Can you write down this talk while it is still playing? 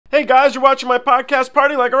Hey guys, you're watching my podcast,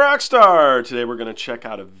 Party Like a Rock Star. Today we're going to check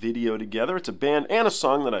out a video together. It's a band and a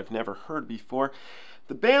song that I've never heard before.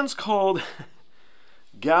 The band's called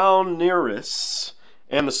Galneryus,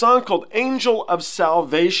 and the song called Angel of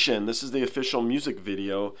Salvation. This is the official music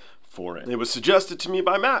video for it. It was suggested to me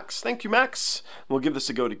by Max. Thank you, Max. We'll give this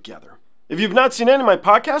a go together. If you've not seen any of my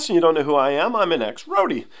podcasts and you don't know who I am, I'm an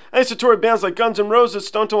ex-roadie. I used to tour with bands like Guns N' Roses,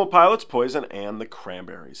 Stone Temple Pilots, Poison, and the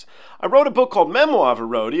Cranberries. I wrote a book called Memoir of a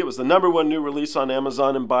Roadie. It was the #1 new release on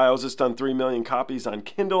Amazon and Bios. It's done 3 million copies on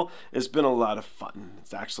Kindle. It's been a lot of fun.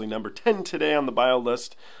 It's actually number 10 today on the bio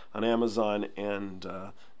list on Amazon, and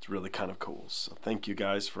it's really kind of cool. So thank you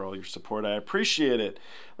guys for all your support. I appreciate it.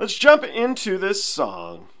 Let's jump into this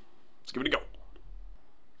song. Let's give it a go.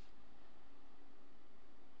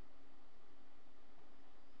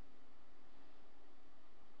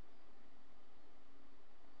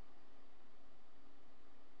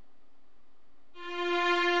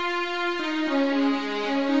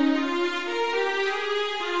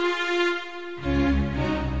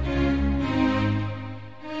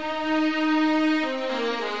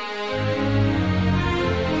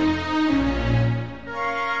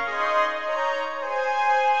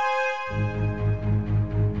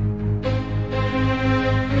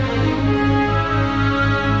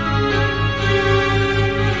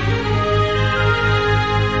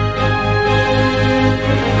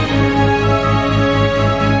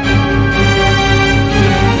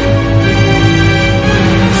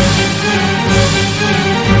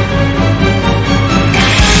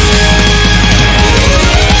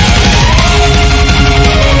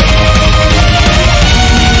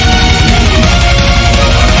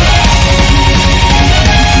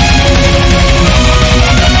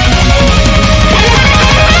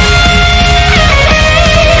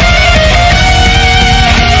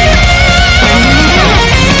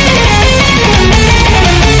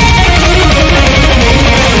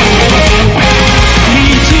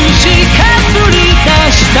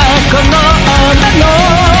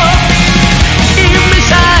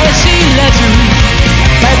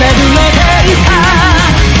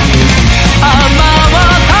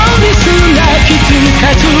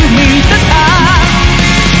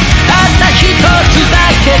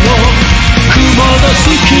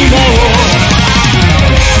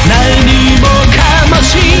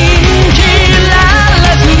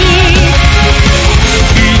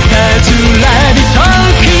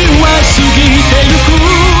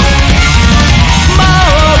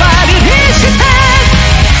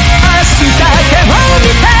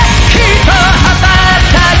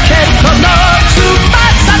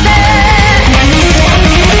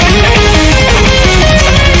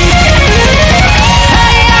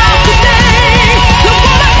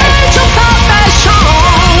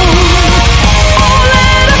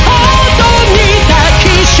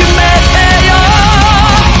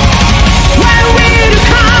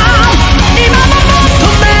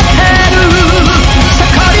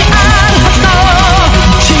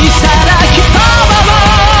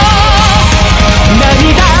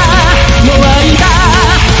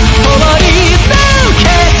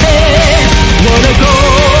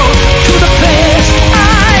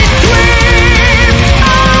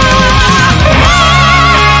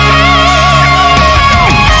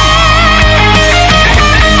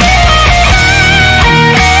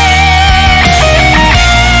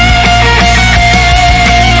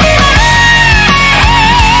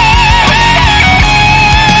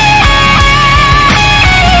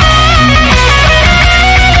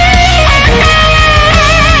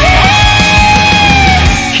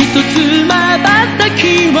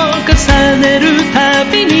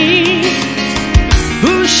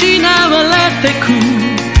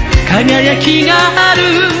輝きがある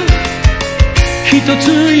一つ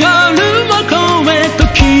夜を越え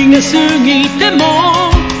時が過ぎても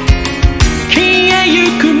消えゆ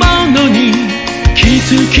くものに気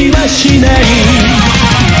づきはしない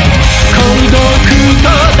孤独と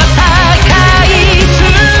戦い続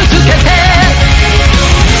けて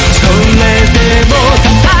それでも戦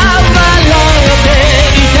われて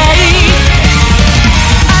いたい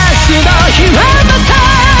明日の日はまた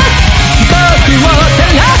僕を照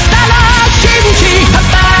らしたら信じ羽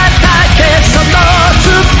ばたけその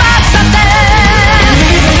翼で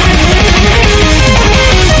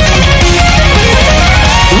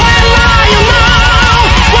Well I know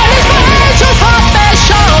what is special for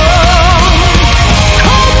passion こ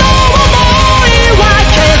の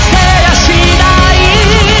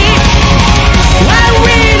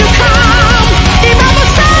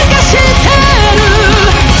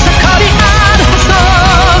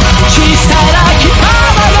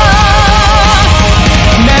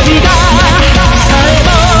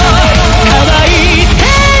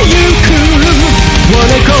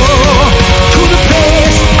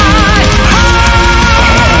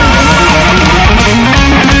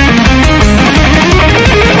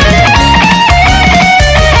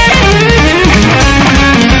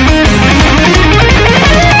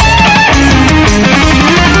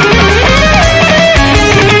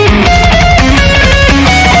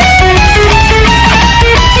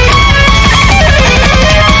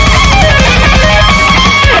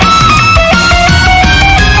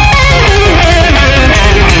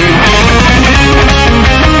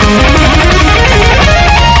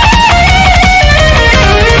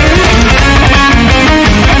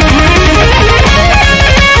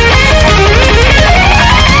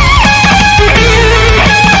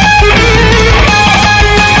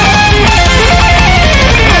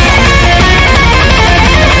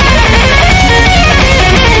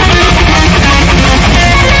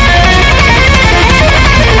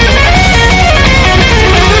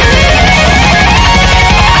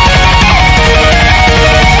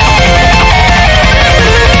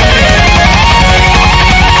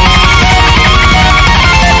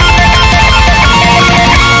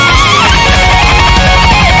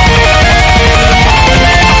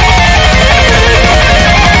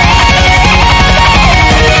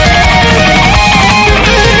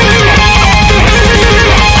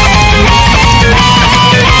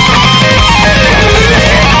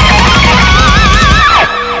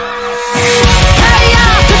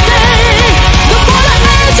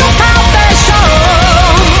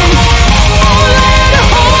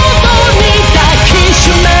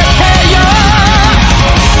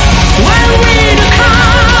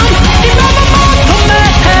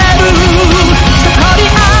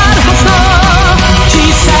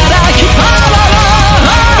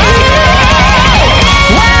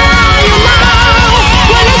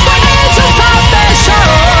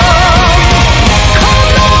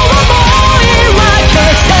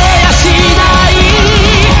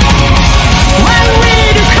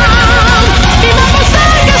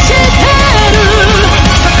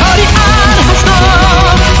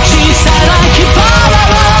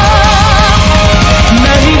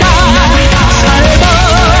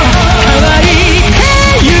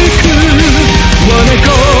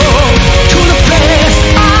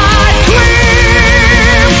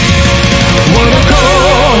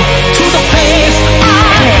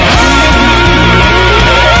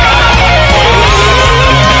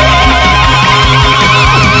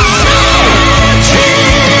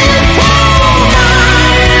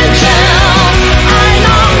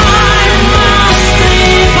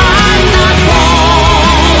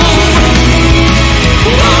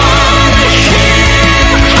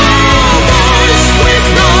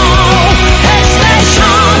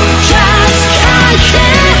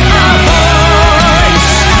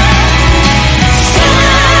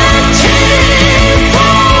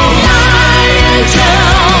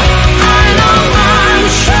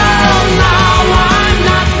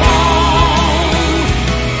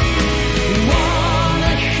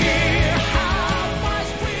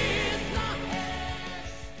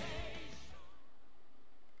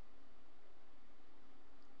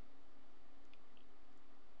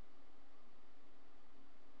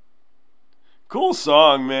Cool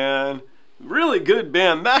song, man. Really good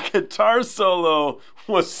band. That guitar solo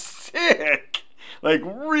was sick. Like,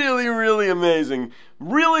 really, really amazing.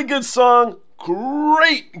 Really good song.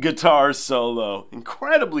 Great guitar solo.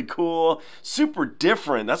 Incredibly cool. Super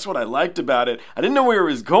different. That's what I liked about it. I didn't know where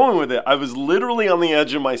it was going with it. I was literally on the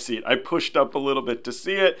edge of my seat. I pushed up a little bit to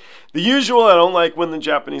see it. The usual, I don't like when the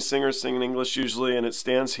Japanese singers sing in English usually, and it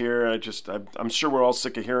stands here. I'm sure we're all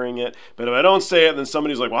sick of hearing it. But if I don't say it, then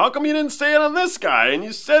somebody's like, well, how come you didn't say it on this guy? And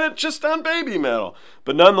you said it just on Baby Metal.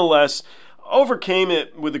 But nonetheless, overcame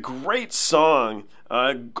it with a great song.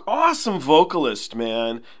 Awesome vocalist,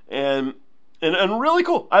 man. And really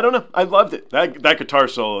cool. I don't know. I loved it. That guitar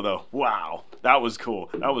solo, though. Wow. That was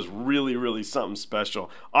cool. That was really, really something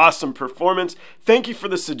special. Awesome performance. Thank you for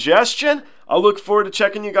the suggestion. I'll look forward to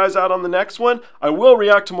checking you guys out on the next one. I will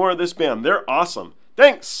react to more of this band. They're awesome.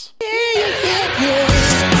 Thanks.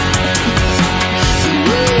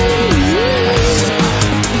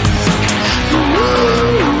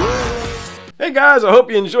 Hey guys, I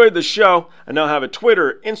hope you enjoyed the show. I now have a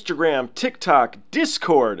Twitter, Instagram, TikTok,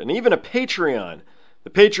 Discord, and even a Patreon.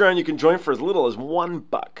 The Patreon you can join for as little as $1.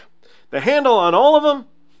 The handle on all of them,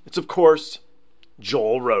 it's of course,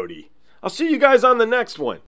 Joel Roadie. I'll see you guys on the next one.